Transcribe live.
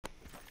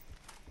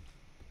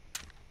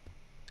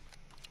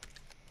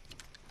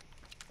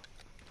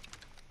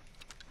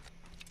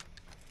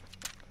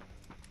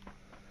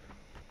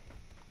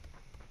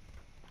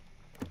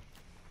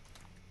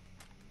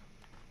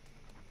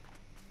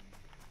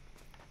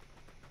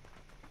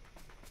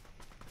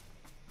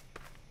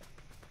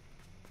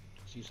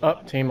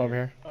Up, team over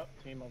here.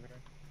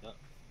 Yep.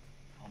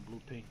 On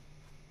blue ping.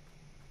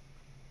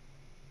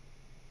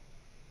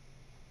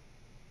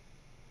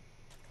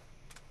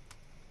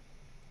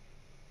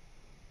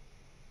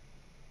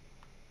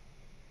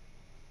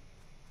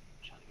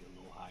 Trying to get a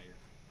little higher.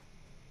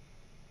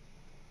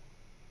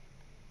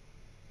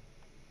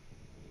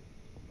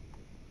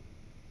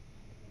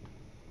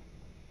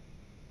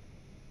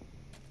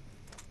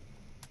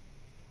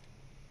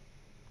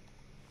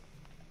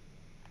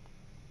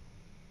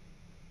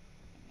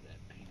 That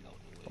ping out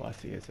the way. Oh, I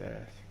see his ass.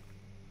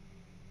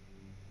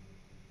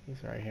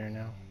 He's right here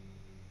now.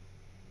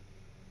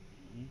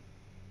 Mm-hmm.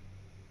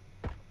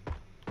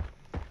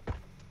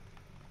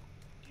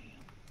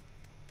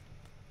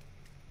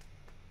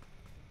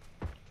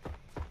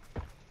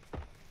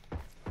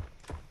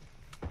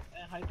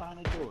 And hide behind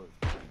the door.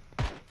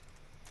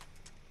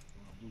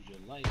 Don't lose your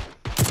life.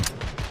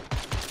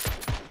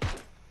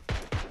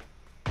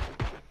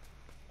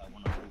 I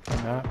wanna move.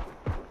 I'm not.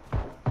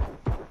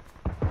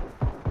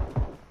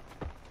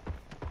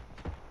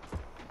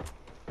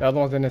 The other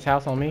one's in this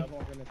house on me.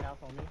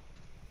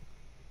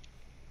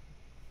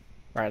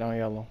 Right on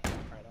yellow.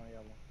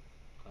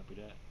 Copy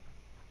that.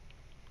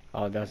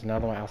 Oh, there's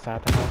another one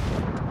outside the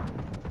house.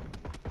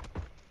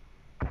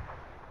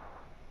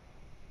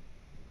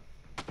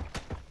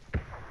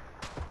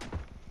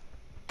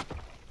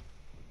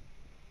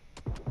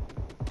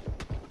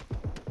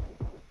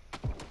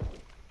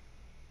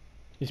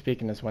 He's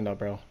peeking this window,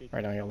 bro.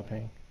 Right on yellow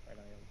ping.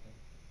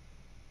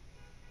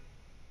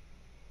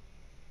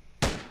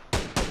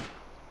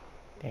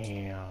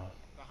 Damn.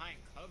 Behind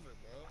cover,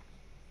 bro.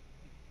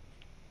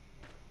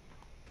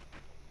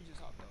 He just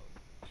hopped out.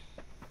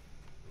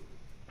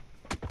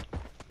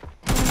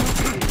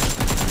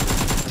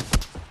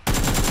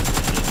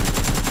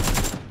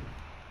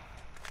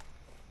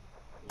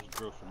 Where's the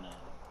girlfriend now?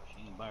 She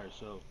ain't by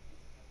herself.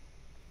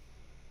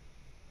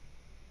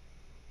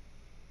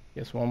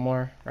 Just one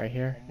more right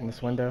here in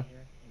this window.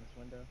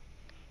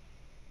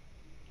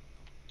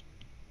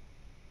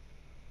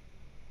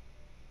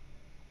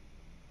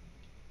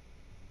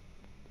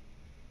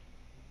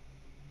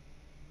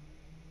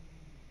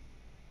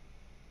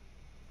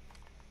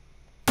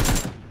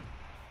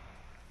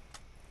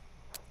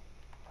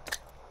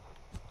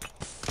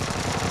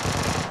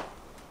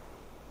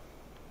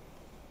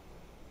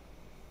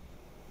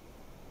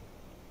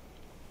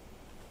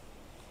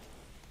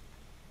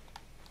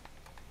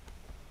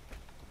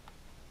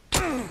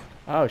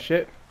 Oh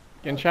shit.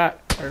 Getting shot.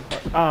 Third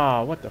party.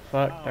 Oh, what the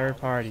fuck? Third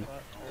party.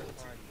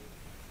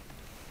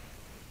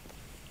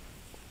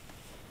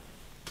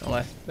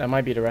 Unless that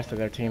might be the rest of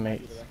their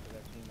teammates.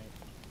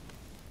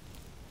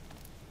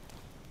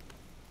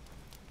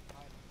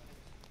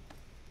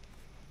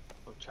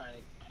 I'm trying to.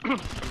 I'm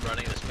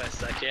running as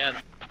fast as I can.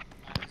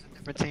 It's a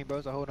different team, bro.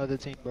 It's a whole other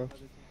team, bro.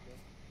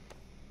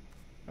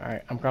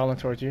 Alright, I'm crawling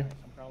towards you.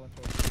 How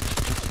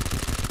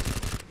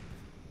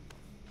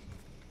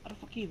the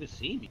fuck he even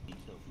see me? The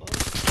fuck?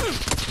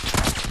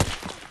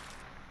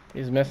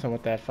 He's messing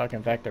with that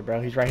fucking vector,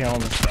 bro. He's right here on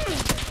me.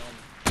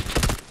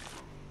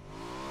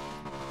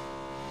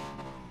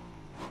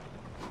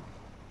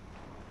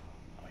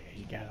 Oh yeah,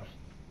 you got him.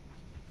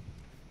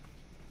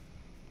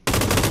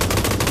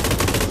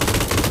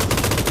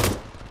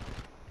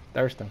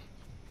 Thirst him.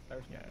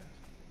 Yeah.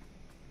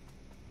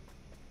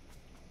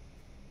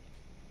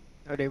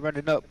 Oh, they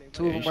running up.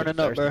 Two of You them should've running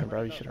up, thirsted bro. him,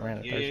 bro. You should have ran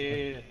it.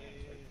 Yeah.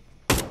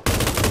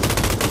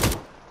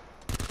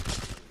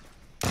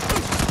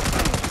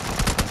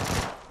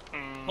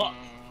 Fuck.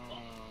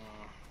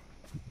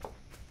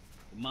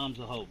 Mom's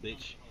a hoe,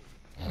 bitch.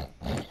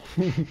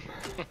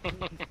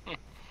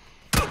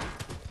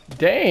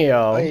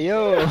 Damn. Hey,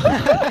 yo.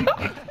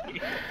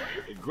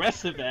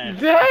 Aggressive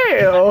ass.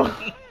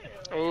 Damn.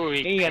 Oh,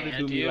 He ain't had to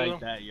can't do me like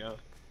that, yo.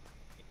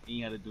 He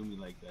ain't had to do me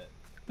like that.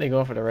 They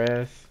going for the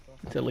res.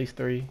 It's at least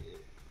 3.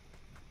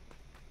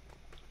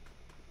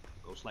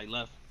 Go slight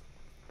left.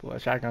 Pull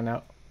that shotgun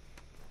out.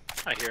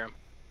 I hear him.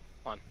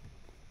 Come on.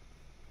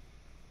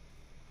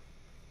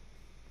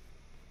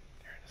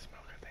 They're in the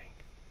smoke, I think.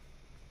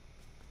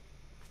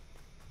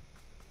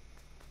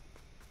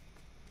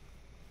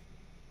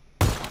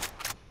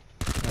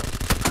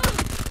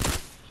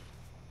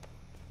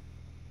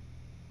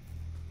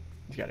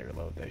 You gotta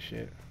reload that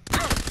shit.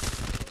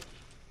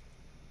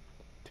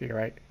 To your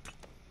right.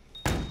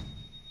 Yeah.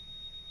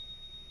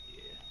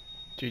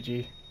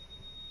 GG.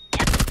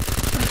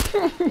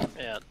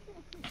 Yeah.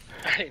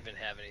 I didn't even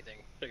have anything.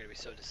 They're gonna be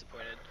so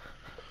disappointed.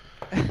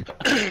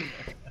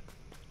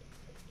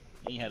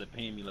 He ain't had to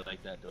pay me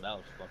like that though. That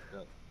was fucked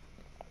up.